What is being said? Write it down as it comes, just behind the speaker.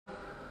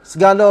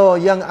segala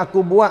yang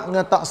aku buat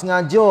dengan tak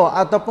sengaja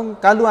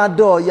ataupun kalau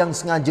ada yang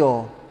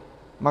sengaja,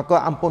 maka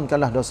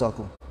ampunkanlah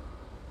dosaku.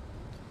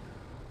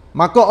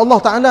 Maka Allah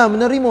Ta'ala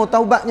menerima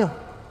taubatnya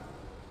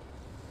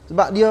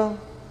sebab dia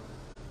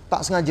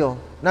tak sengaja.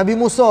 Nabi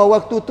Musa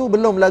waktu tu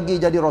belum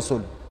lagi jadi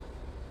Rasul.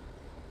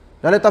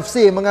 Dalam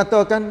tafsir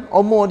mengatakan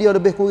umur dia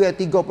lebih kurang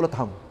 30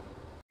 tahun.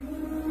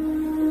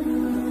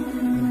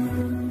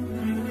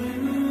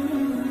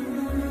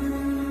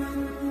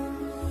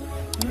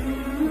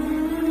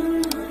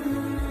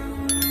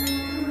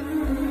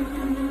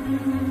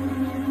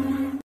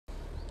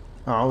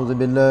 أعوذ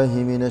بالله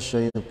من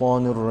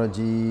الشيطان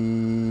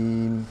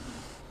الرجيم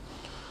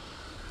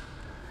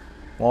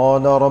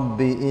قال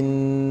رب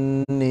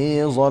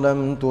إني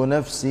ظلمت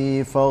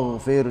نفسي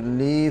فاغفر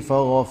لي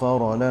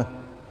فغفر له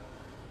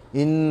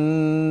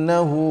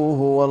إنه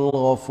هو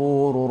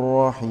الغفور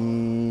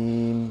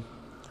الرحيم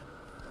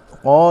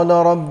قال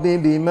رب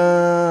بما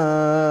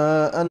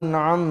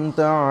أنعمت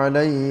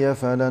علي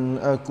فلن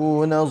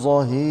أكون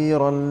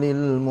ظهيرا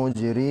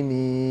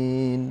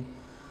للمجرمين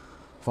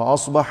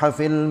فأصبح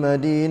في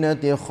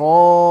المدينة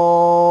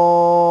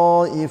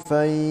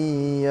خائفا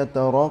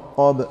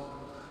يترقب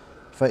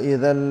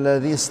فإذا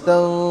الذي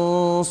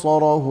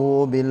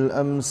استنصره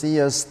بالأمس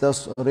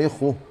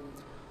يستصرخه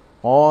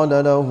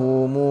قال له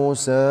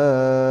موسى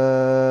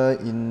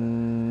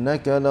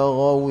إنك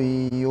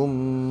لغوي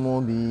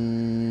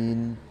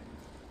مبين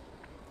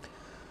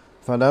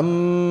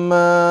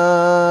فلما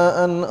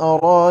أن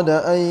أراد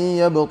أن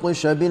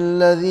يبطش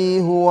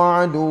بالذي هو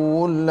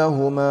عدو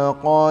لهما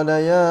قال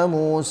يا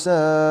موسى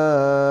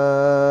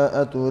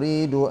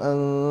أتريد أن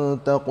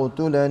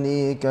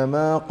تقتلني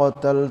كما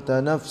قتلت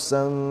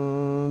نفسا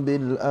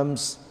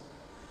بالأمس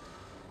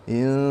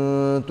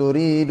إن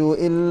تريد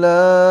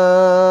إلا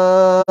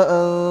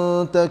أن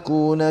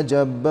تكون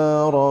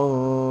جبارا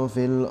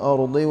في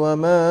الأرض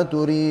وما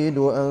تريد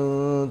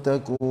أن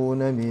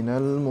تكون من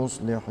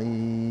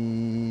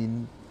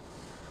المصلحين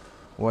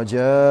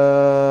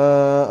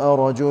وجاء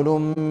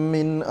رجل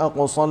من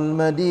أقصى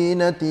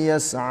المدينة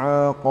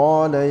يسعى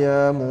قال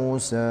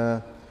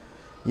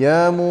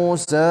يا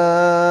موسى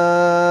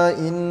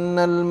إن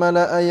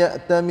الملأ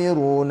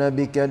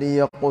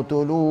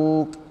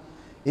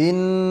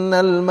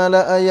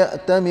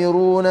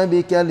يأتمرون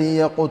بك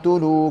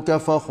ليقتلوك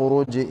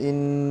فاخرج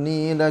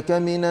إني لك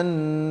من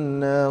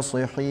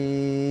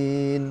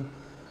الناصحين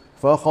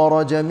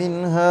فخرج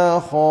منها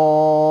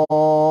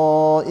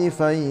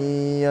خائفا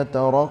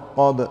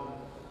يترقب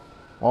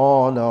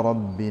قال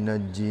رب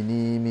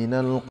نجني من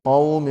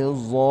القوم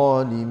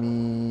الظالمين.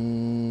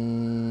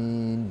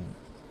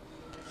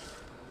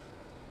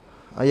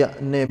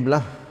 Ayat 16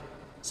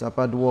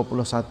 sampai 21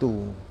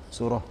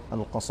 surah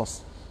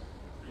Al-Qasas.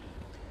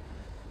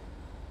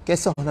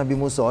 Kisah Nabi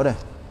Musa dah.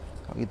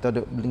 Kalau kita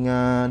duk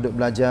dengar, duk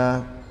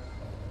belajar,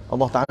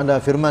 Allah Ta'ala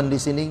firman di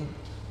sini,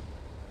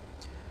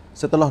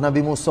 setelah Nabi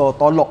Musa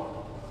tolak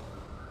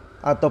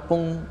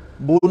ataupun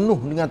bunuh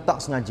dengan tak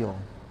sengaja,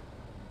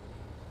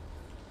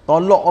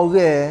 tolak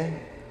orang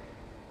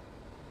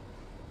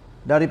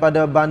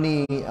daripada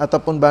Bani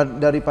ataupun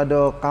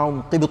daripada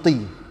kaum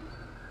Qibti,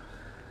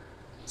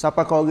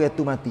 siapa kau orang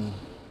itu mati,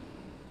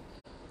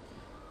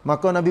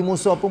 maka Nabi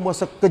Musa pun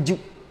berasa kejut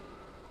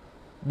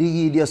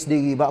diri dia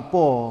sendiri. Sebab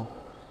apa?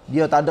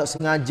 Dia tak ada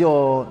sengaja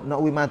nak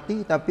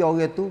mati, tapi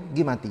orang itu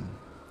pergi mati.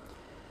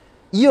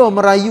 Ia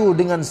merayu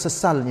dengan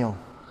sesalnya,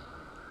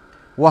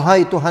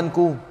 wahai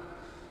Tuhanku,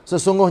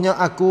 sesungguhnya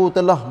aku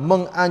telah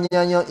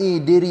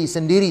menganiayai diri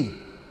sendiri.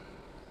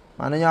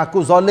 Maknanya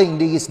aku zalim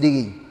diri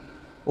sendiri.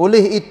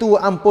 Oleh itu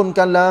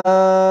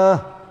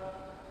ampunkanlah,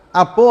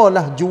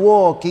 apalah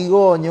jua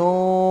kiranya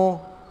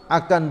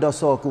akan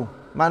dosaku.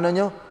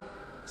 Maknanya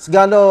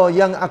segala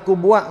yang aku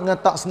buat dengan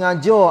tak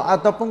sengaja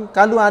ataupun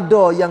kalau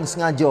ada yang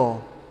sengaja,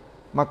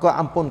 maka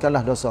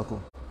ampunkanlah dosaku.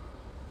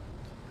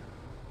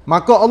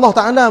 Maka Allah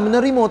Ta'ala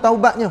menerima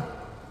taubatnya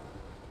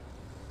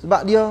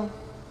sebab dia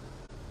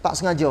tak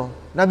sengaja.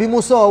 Nabi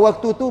Musa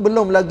waktu tu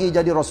belum lagi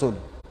jadi Rasul.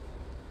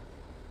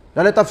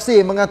 Dalam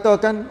tafsir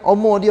mengatakan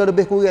umur dia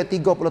lebih kurang 30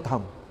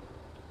 tahun.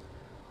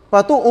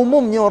 Lepas tu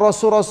umumnya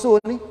Rasul-Rasul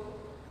ni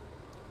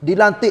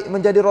dilantik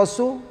menjadi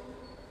Rasul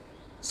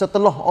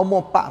setelah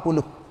umur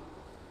 40.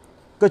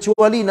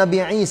 Kecuali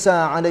Nabi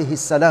Isa alaihi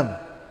salam.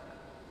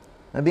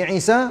 Nabi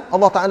Isa,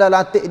 Allah Ta'ala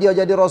lantik dia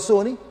jadi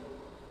Rasul ni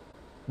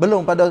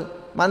belum pada,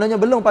 maknanya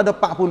belum pada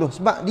 40.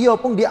 Sebab dia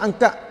pun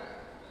diangkat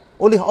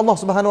oleh Allah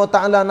Subhanahu Wa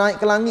Ta'ala naik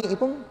ke langit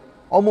pun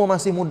umur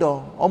masih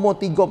muda, umur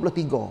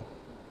 33.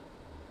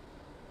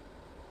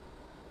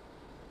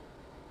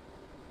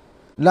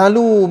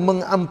 Lalu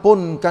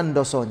mengampunkan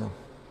dosanya.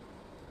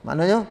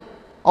 Maknanya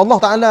Allah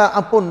Ta'ala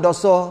ampun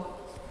dosa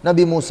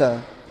Nabi Musa.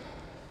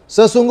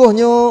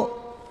 Sesungguhnya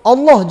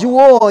Allah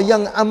jua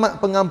yang amat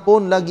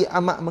pengampun lagi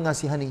amat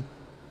mengasihani.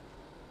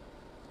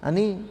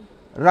 Ini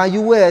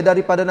rayuan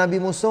daripada Nabi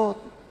Musa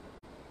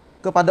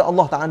kepada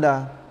Allah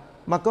Ta'ala.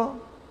 Maka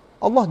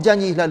Allah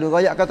janji lalu,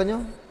 ayat katanya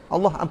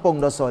Allah ampun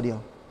dosa dia.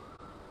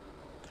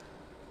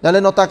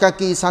 Dalam nota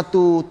kaki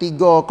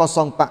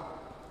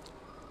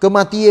 1304,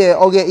 kematian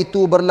orang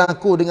itu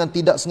berlaku dengan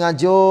tidak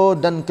sengaja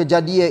dan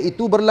kejadian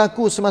itu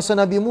berlaku semasa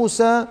Nabi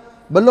Musa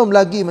belum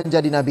lagi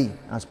menjadi Nabi.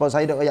 Sebab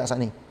saya dah ayat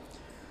saat ni.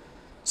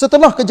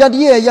 Setelah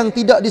kejadian yang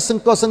tidak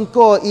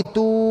disengka-sengka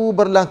itu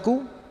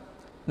berlaku,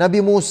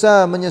 Nabi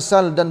Musa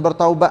menyesal dan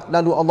bertaubat,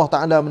 lalu Allah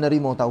Ta'ala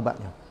menerima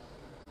taubatnya.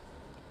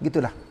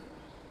 Gitulah.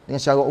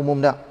 Dengan secara umum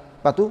dah.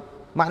 Lepas tu,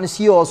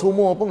 manusia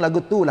semua pun lagu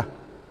tu lah.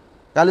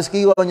 Kalau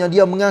sekiranya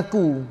dia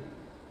mengaku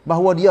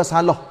bahawa dia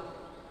salah,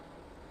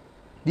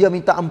 dia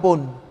minta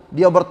ampun,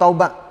 dia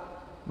bertaubat,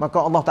 maka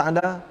Allah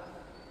Ta'ala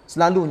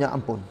selalunya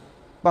ampun.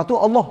 Lepas tu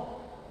Allah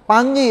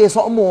panggil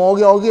semua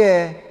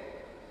orang-orang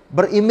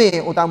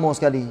beriman utama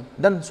sekali,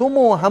 dan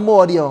semua hamba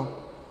dia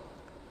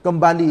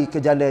kembali ke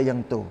jalan yang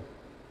tu,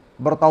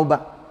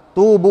 bertaubat.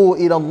 Tubu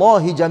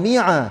ilallahi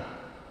jami'a,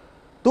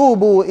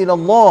 tubu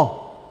ilallah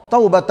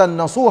taubatan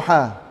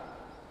nasuha.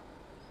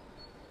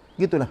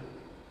 Gitulah.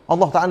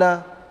 Allah Ta'ala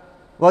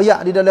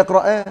royak di dalam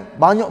Quran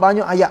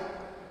banyak-banyak ayat.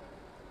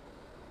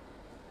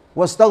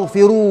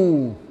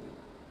 Wastaghfiru,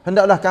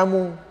 hendaklah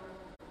kamu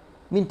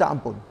minta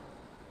ampun.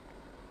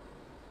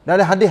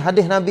 Dalam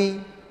hadis-hadis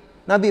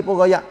Nabi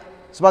pun royak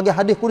sebagai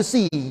hadis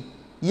kursi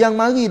yang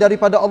mari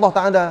daripada Allah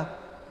Ta'ala.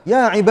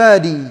 Ya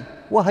ibadi,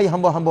 wahai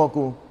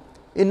hamba-hambaku,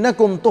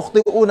 innakum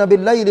tukhti'una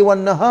bil-laili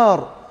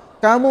wan-nahar.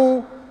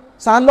 Kamu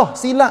salah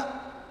silap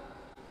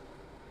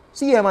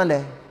siang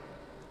malam.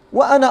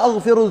 Wa ana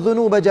aghfiru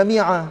dhunuba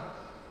jami'a.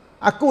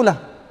 Akulah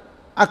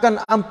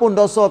akan ampun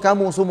dosa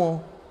kamu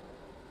semua.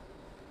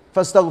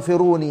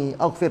 Fastaghfiruni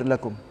aghfir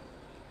lakum.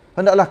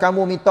 Hendaklah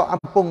kamu minta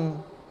ampun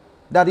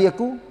dari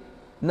aku,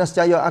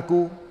 nescaya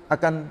aku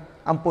akan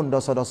ampun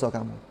dosa-dosa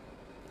kamu.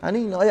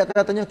 Ini ayat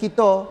katanya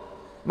kita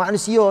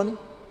manusia ni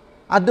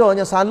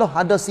adanya salah,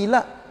 ada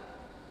silap.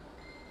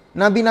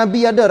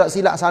 Nabi-nabi ada tak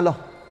silap salah?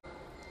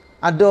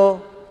 Ada,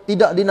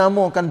 tidak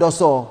dinamakan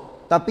dosa,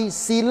 tapi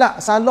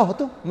silap salah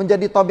tu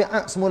menjadi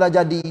tabiat semula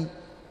jadi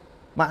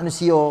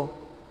manusia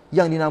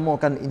yang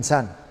dinamakan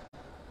insan.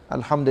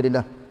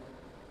 Alhamdulillah.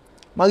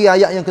 Mari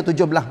ayat yang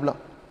ke-17 pula.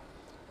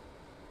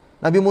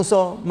 Nabi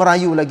Musa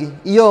merayu lagi.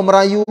 Ia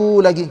merayu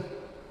lagi.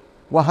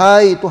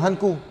 Wahai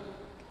Tuhanku,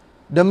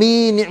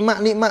 demi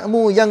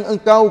nikmat-nikmatmu yang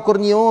engkau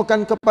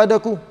kurniakan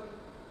kepadaku.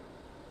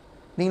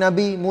 Ni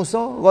Nabi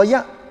Musa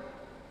royak.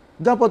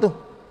 Apa tu?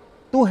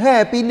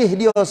 Tuhan pilih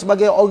dia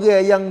sebagai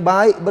orang yang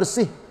baik,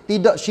 bersih,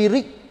 tidak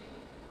syirik,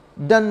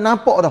 dan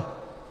nampak dah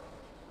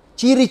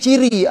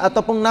ciri-ciri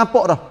ataupun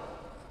nampak dah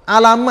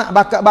alamat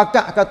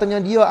bakat-bakat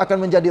katanya dia akan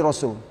menjadi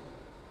rasul.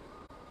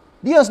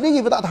 Dia sendiri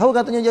pun tak tahu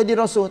katanya jadi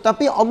rasul,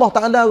 tapi Allah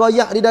Ta'ala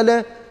royak di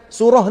dalam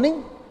surah ni,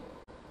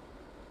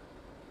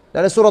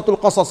 dalam suratul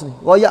Qasas ni,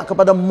 royak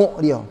kepada mak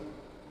dia.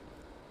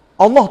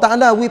 Allah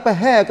Ta'ala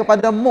wipahai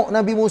kepada mak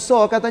Nabi Musa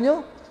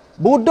katanya,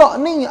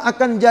 budak ni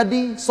akan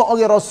jadi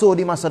seorang rasul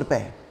di masa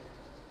depan.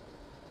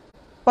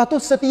 Lepas tu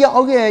setiap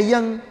orang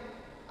yang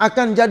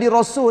akan jadi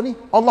rasul ni,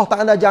 Allah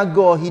Ta'ala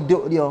jaga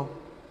hidup dia,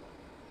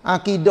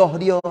 akidah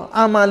dia,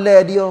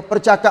 amalan dia,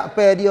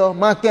 percakapan dia,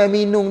 makan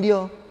minum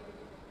dia.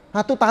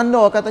 Itu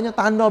tanda katanya,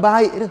 tanda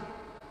baik tu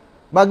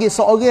bagi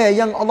seorang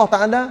yang Allah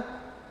Ta'ala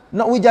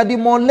nak jadi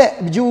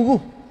molek berjuru.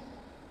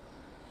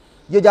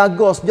 Dia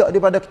jaga sejak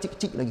daripada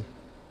kecil-kecil lagi.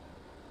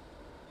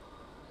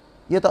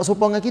 Dia tak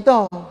serupa dengan kita.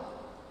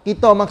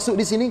 Kita maksud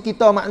di sini,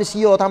 kita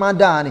manusia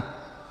tamada ni.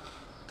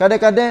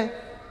 Kadang-kadang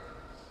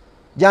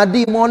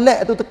jadi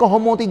molek tu tekah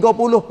umur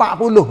 30,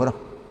 40 dah.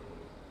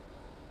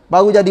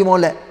 Baru jadi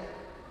molek.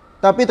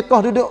 Tapi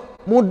tekah duduk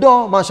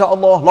muda, Masya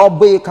Allah,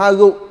 lobe,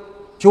 karuk,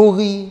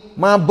 curi,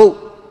 mabuk,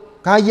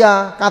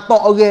 kaya,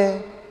 katok orang.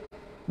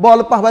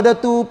 Bawa lepas pada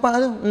tu,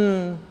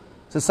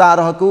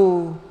 sesarah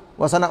aku,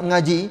 wasa nak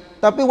mengaji.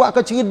 Tapi wak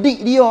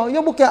cerdik dia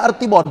bukan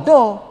arti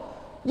bodoh.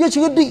 Dia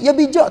cerdik, dia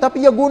bijak, tapi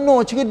dia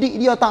guna cerdik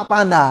dia tak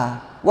pandai.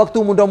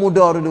 Waktu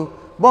muda-muda dulu.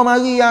 Bawa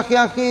mari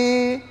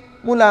akhir-akhir,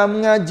 mula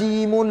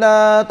mengaji,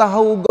 mula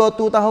tahu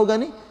gotu, tahu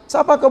gani.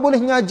 Siapa kau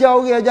boleh ngajar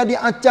orang jadi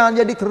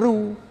acan, jadi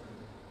kru,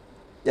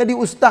 jadi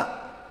ustaz,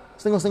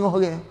 setengah-setengah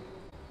orang.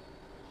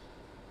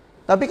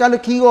 Tapi kalau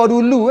kira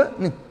dulu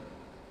ni,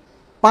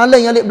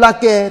 paling alik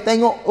belakang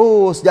tengok,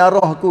 oh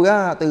sejarah aku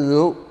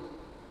teruk.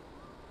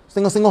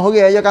 Setengah-setengah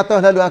orang dia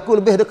kata lalu aku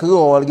lebih ada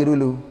kera lagi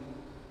dulu.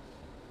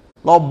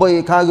 Lobai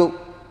karuk.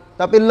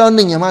 Tapi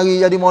learning yang mari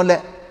jadi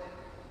molek.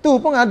 Tu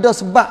pun ada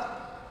sebab,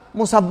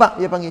 musabab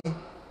dia panggil.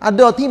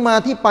 Ada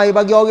timah-tipai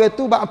bagi orang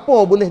tu, buat apa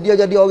boleh dia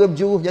jadi orang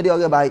berjuruh, jadi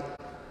orang baik.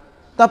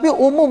 Tapi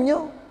umumnya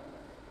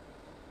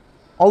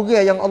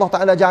orang yang Allah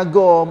Ta'ala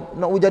jaga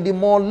nak jadi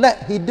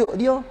molek hidup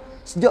dia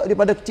sejak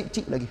daripada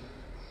kecil-kecil lagi.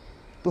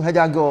 Tuhan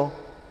jaga,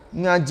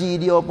 ngaji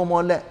dia pun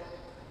molek,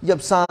 dia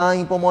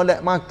bersaing pun molek,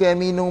 makan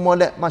minum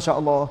molek,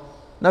 Masya Allah.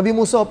 Nabi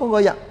Musa pun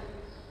royak.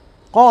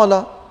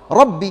 Qala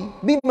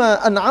Rabbi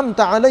bima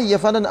an'amta alayya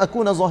falan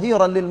akuna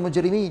zahiran lil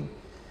mujrimin.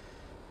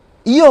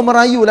 Ia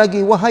merayu lagi,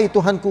 wahai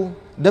Tuhanku,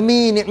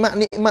 demi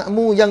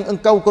nikmat-nikmatmu yang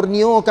engkau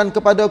kurniakan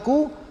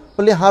kepadaku,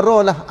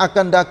 peliharalah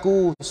akan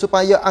daku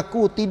supaya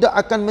aku tidak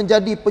akan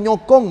menjadi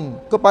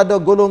penyokong kepada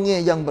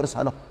golongan yang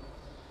bersalah.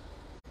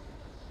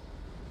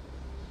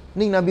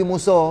 Ni Nabi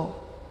Musa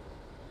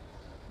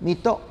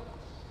minta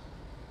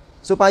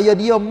supaya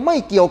dia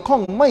mai qiao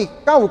khong, mai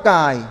kau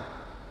kai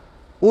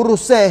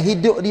urusan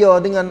hidup dia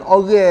dengan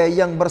orang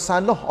yang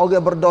bersalah,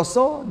 orang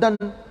berdosa dan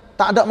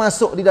tak ada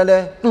masuk di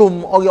dalam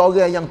klum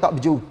orang-orang yang tak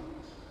berjuru.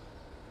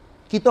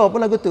 Kita pun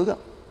lagu tu ke?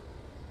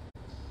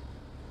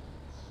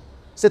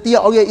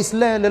 Setiap orang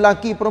Islam,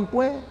 lelaki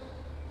perempuan,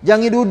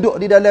 jangan duduk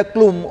di dalam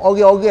klum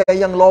orang-orang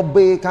yang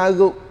lobe,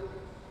 karuk,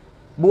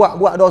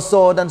 buat-buat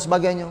dosa dan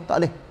sebagainya.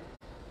 Tak boleh.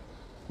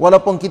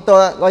 Walaupun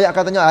kita, rakyat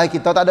katanya,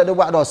 kita tak ada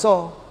buat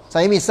dosa.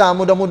 Saya misal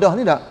mudah-mudah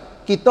ni tak.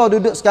 Kita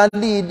duduk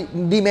sekali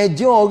di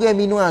meja orang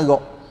minum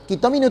arak.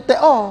 Kita minum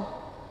teh.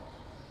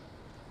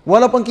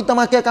 Walaupun kita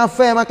makan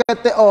kafe, makan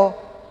teh,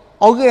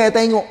 orang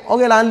tengok,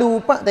 orang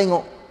lalu pak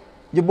tengok.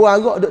 Jebur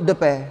arak duduk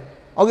depan.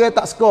 Orang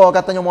tak skor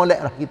katanya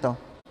molek lah kita.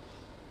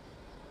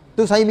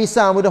 Tu saya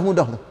misal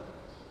mudah-mudah tu.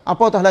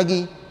 Apatah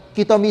lagi,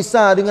 kita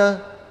misal dengan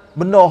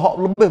benda hak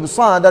lebih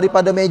besar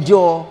daripada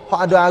meja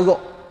hak ada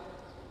arak.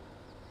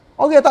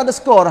 Orang tak ada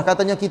skor lah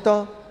katanya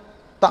kita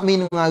tak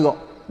minum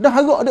arak. Dah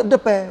arak duduk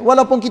depan.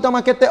 Walaupun kita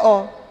makan teh,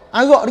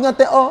 arak dengan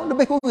teh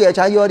lebih kurang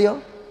cahaya dia.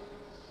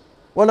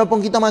 Walaupun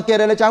kita makan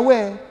dalam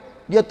cawan,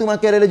 dia tu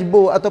makan dalam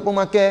jebur ataupun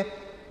makan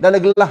dalam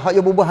gelas hak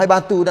yang bubuh air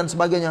batu dan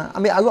sebagainya.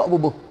 Ambil arak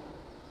bubuh.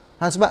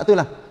 Sebab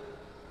itulah.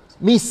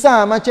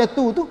 Misal macam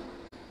tu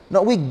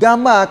nak wih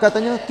gambar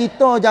katanya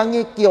kita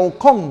jangan qiao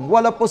khong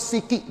walaupun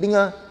sikit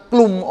dengan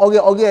klum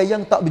orang-orang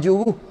yang tak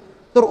berjuru.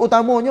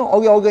 Terutamanya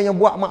orang-orang yang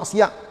buat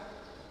maksiat.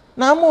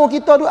 Nama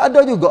kita tu ada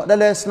juga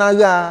dalam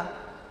senara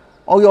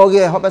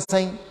orang-orang hak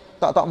pasal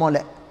tak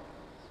molek.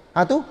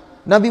 Tu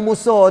Nabi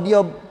Musa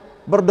dia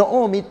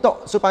berdoa minta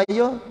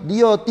supaya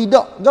dia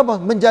tidak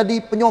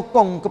menjadi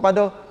penyokong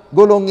kepada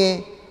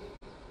golongan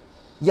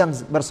yang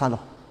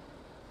bersalah.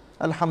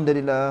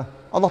 Alhamdulillah.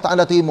 Allah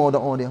Ta'ala terima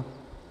doa dia.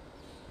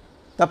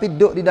 Tapi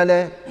duduk di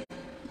dalam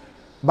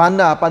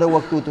bandar pada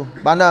waktu tu.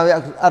 Bandar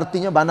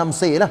artinya bandar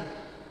Mesir lah.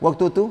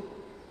 Waktu tu,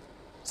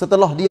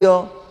 setelah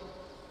dia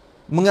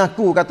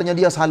mengaku katanya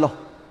dia salah.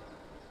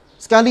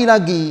 Sekali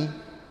lagi,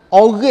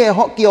 orang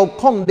hak qiao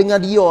khong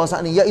dengan dia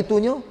saat ni,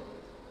 iaitunya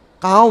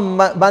kaum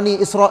Bani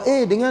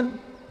Israel dengan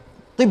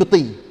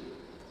Qibti.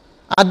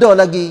 Ada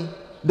lagi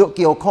duk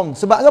qiao khong.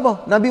 Sebab apa?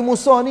 Nabi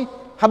Musa ni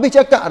habis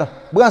cakap dah.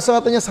 Berasa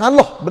katanya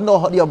salah benda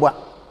hak dia buat.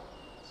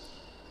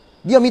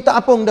 Dia minta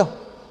ampun dah.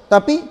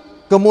 Tapi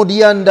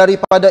kemudian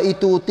daripada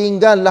itu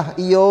tinggallah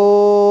ia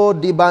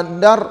di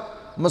bandar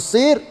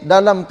Mesir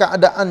dalam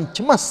keadaan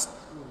cemas.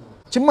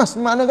 Cemas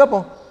makna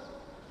apa?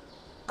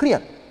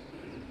 Kriat.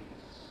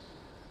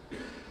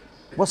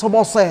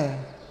 Bosan-bosan.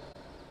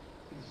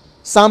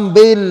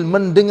 Sambil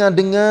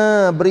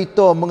mendengar-dengar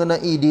berita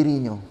mengenai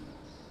dirinya.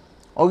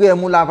 Orang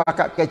mula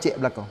pakat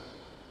kecek belakang.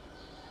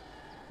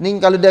 Ni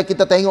kalau dia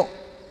kita tengok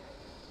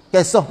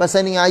kisah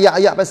pasal ni,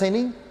 ayat-ayat pasal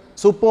ni,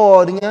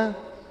 serupa dengan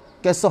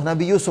kisah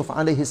Nabi Yusuf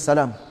alaihi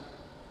salam.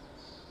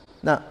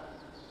 Nah,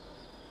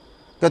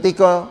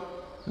 ketika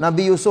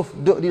Nabi Yusuf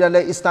duduk di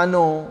dalam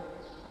istana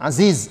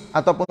Aziz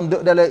ataupun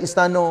duduk dalam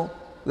istana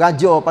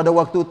raja pada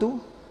waktu tu,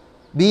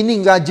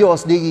 bini raja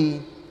sendiri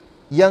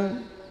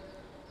yang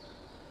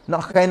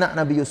nak khianat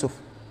Nabi Yusuf.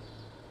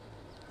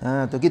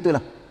 Tu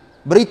gitulah.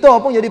 Berita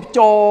pun jadi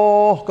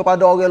pecah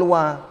kepada orang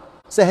luar.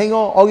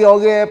 Sehingga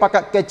orang-orang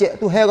pakat kecek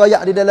tu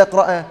herayat di dalam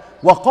Quran.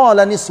 Wa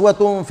qala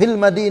niswatun fil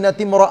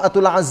madinati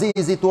imra'atul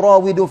aziz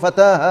turawidu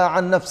fataha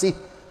an nafsihi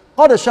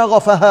qad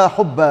shaghafaha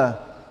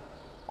hubba.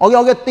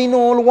 Orang-orang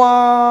tino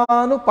luar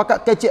tu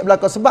pakat kecek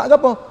belaka. Sebab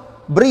apa?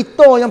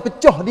 Berita yang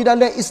pecah di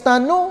dalam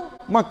istana,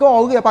 maka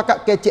orang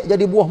pakat kecek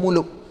jadi buah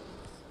mulut.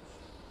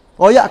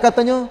 Royak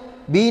katanya,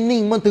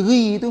 bini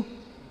menteri tu,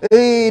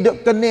 duk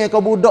kena kau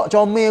budak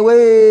comel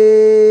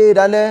weh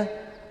dalam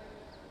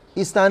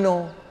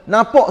istana.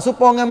 Nampak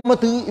supaya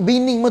menteri,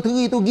 bini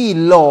menteri tu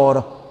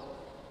gila dah.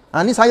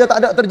 Ni saya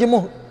tak ada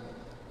terjemuh.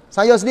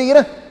 Saya sendiri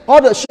dah.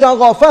 Qad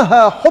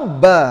syaghafaha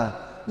hubba.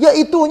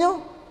 Iaitunya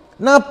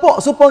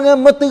nampak supaya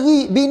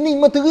menteri, bini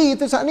menteri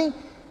tu saat ni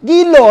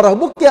gila dah.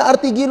 Bukan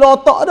arti gila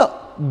tak dak.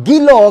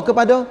 Gila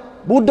kepada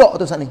budak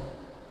tu saat ni.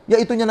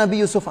 Iaitunya Nabi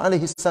Yusuf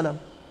alaihi salam.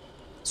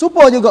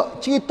 Supaya juga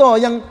cerita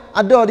yang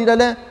ada di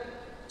dalam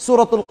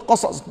suratul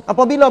Qasas.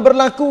 Apabila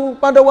berlaku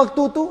pada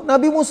waktu tu,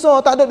 Nabi Musa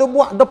tak ada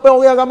buat depan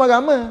orang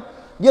ramai-ramai.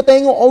 Dia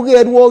tengok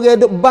orang, dua orang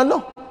duk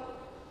balah.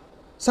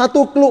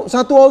 Satu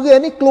orang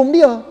ni kelum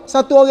dia,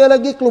 satu orang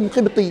lagi kelum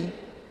Qibti.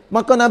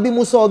 Maka Nabi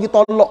Musa pergi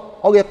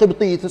tolak orang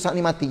Qibti tu saat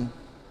ni mati.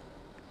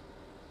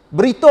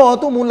 Berita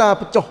tu mula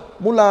pecah,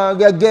 mula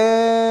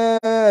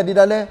gagal di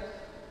dalam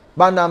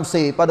bandar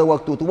Mesir pada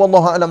waktu tu.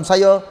 Wallahu alam,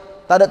 saya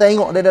tak ada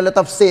tengok di dalam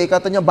tafsir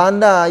katanya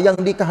bandar yang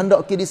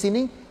dikehendaki di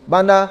sini,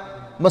 bandar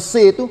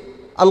Mesir tu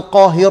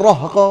Al-Qahirah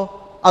ke,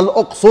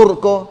 Al-Uqsur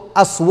ke,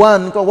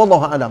 Aswan ke,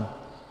 wallahu alam.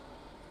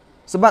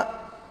 Sebab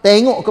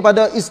tengok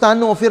kepada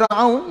istana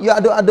Firaun, ia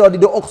ada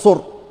di Uqsur,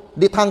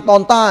 di tang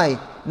pantai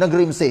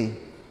negeri Mesir.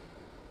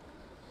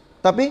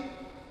 Tapi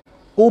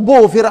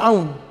kubur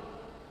Firaun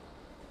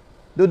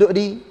duduk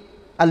di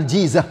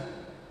Al-Jizah.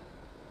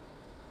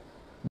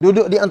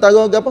 Duduk di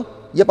antara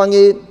apa? Dia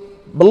panggil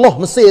belah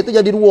Mesir tu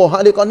jadi dua.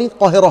 Hak dia ni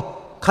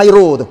Qahirah.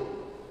 Kairo tu.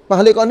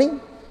 Pahala kau ni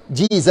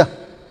Gizah.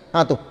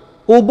 Ha tu.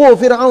 Kubur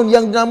Firaun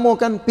yang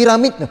dinamakan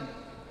piramid tu.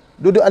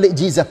 Duduk alik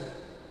Gizah.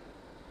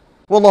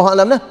 Wallahu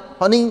alam nah.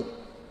 Hak ni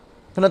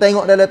kena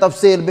tengok dalam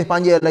tafsir lebih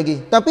panjang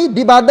lagi. Tapi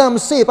di badan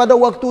Mesir pada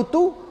waktu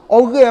tu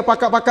orang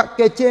pakak-pakak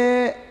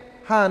kecek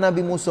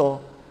Nabi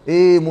Musa.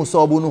 Musa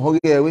bunuh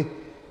orang weh.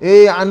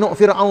 Anak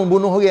Firaun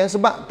bunuh orang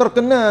sebab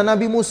terkenal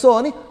Nabi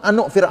Musa ni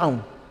anak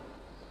Firaun.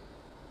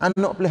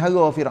 Anak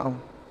pelihara Firaun.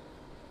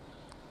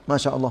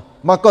 Masya Allah.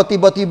 Maka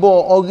tiba-tiba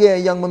orang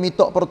yang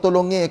meminta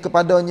pertolongan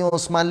kepadanya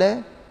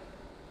semalam.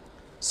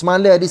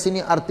 Semalam di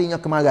sini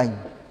artinya kemarin.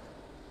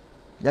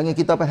 Jangan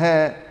kita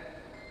faham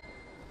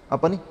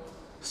apa ni?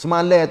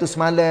 Semalam tu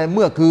semalam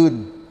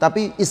mekun.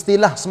 Tapi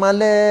istilah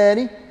semalam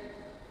ni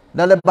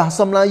dalam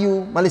bahasa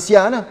Melayu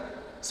Malaysia lah.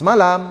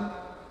 Semalam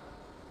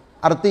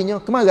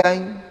artinya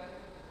kemarin.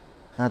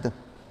 Ha tu.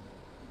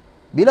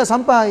 Bila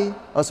sampai?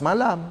 Oh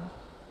semalam.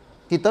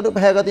 Kita duk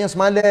faham katanya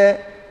semalam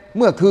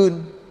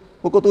mekun.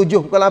 Pukul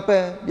 7, pukul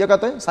 8. Dia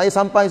kata, saya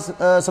sampai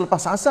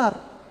selepas asar.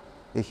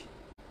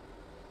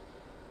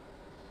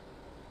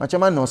 Macam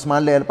mana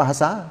semalam lepas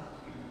asar?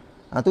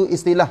 Ha, tu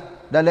istilah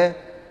dalam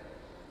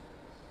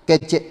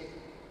kecek.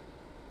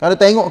 Kalau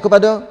tengok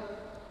kepada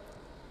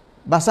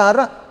bahasa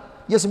Arab,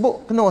 dia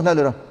sebut kena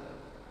lalu dah.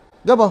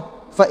 Apa?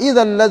 Fa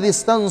idzal ladzi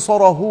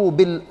istansarahu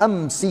bil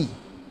amsi.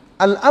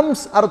 Al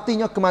ams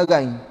artinya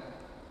kemarin.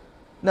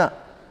 Nak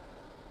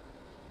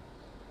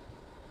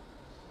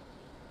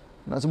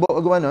sebut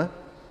bagaimana?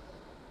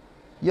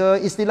 Ya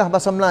istilah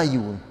bahasa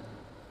Melayu.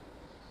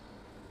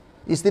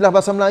 Istilah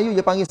bahasa Melayu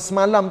dia panggil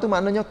semalam tu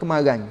maknanya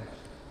kemarin.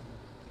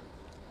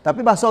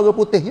 Tapi bahasa orang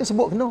putih dia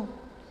sebut kena.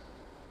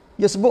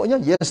 Dia sebutnya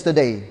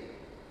yesterday.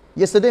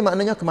 Yesterday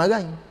maknanya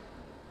kemarin.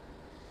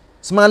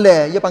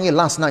 Semalam dia panggil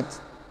last night.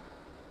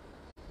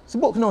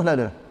 Sebut kena lah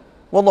dia.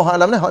 Wallahu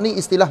alam lah, hak ni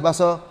istilah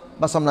bahasa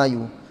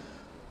Melayu.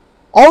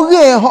 Orang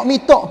hak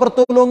minta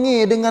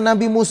pertolongan dengan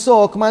Nabi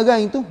Musa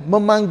kemarin tu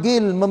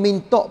memanggil,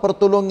 meminta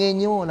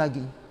pertolongannya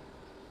lagi.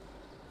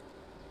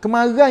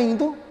 Kemarin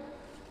tu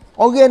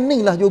orang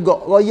ni lah juga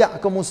royak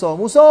ke Musa.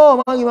 Musa,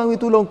 mari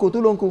tolongku.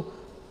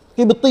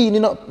 Kibti ni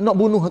nak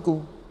bunuh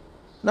aku.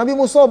 Nabi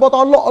Musa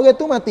bertolak orang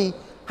tu mati.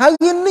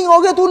 Hari ni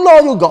orang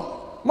tolak juga.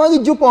 Mari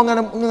jumpa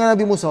dengan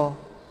Nabi Musa.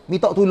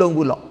 Minta tolong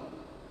pula.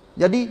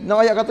 Jadi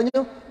nak ayat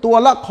katanya,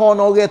 tualak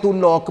khon orang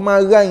tolak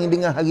kemarin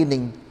dengan hari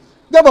ni.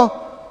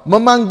 Apa?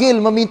 Memanggil,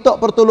 meminta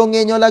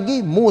pertolongannya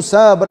lagi.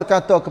 Musa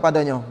berkata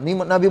kepadanya. Ni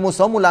Nabi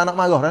Musa mula nak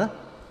marah dah.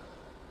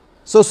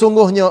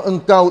 Sesungguhnya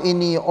engkau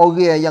ini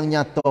orang yang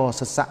nyata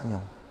sesatnya.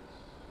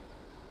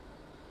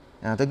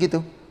 Tu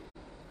gitu.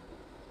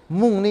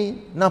 Mung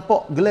ni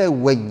nampak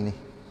geleweng ni.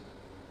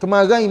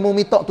 Kemarin mu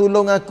minta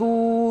tolong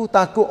aku,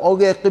 takut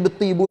orang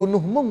kebeti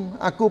bunuh mung.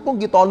 Aku pun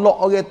kita tolak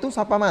orang tu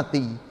sampai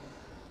mati.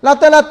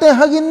 Latar-latar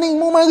hari ni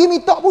mu mari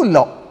minta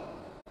pula.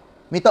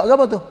 Minta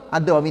apa tu?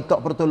 Ada minta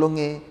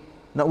pertolongan.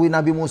 Nak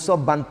Nabi Musa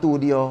bantu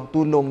dia,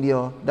 tolong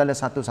dia dalam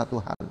satu-satu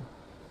hal.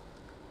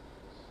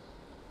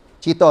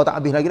 Cerita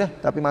tak habis lagi dah,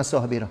 tapi masa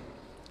habis dah.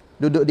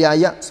 Duduk di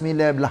ayat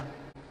 19.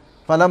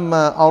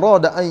 Falamma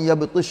arada an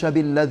yabtisha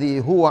billadhi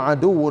huwa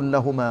aduwwun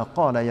lahumā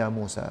qala ya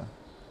Musa.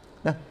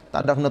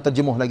 Tak ada kena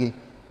terjemuh lagi.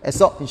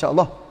 Esok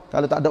insya-Allah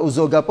kalau tak ada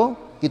uzur ke apa,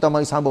 kita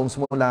mari sambung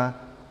semula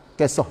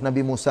kisah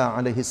Nabi Musa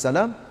alaihi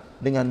salam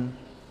dengan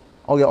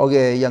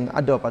orang-orang yang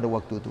ada pada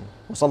waktu itu.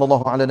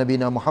 Wassallallahu ala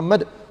nabiyina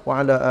Muhammad wa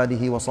ala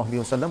alihi wa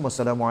sahbihi wasallam.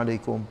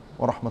 Wassalamualaikum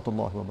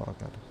warahmatullahi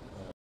wabarakatuh.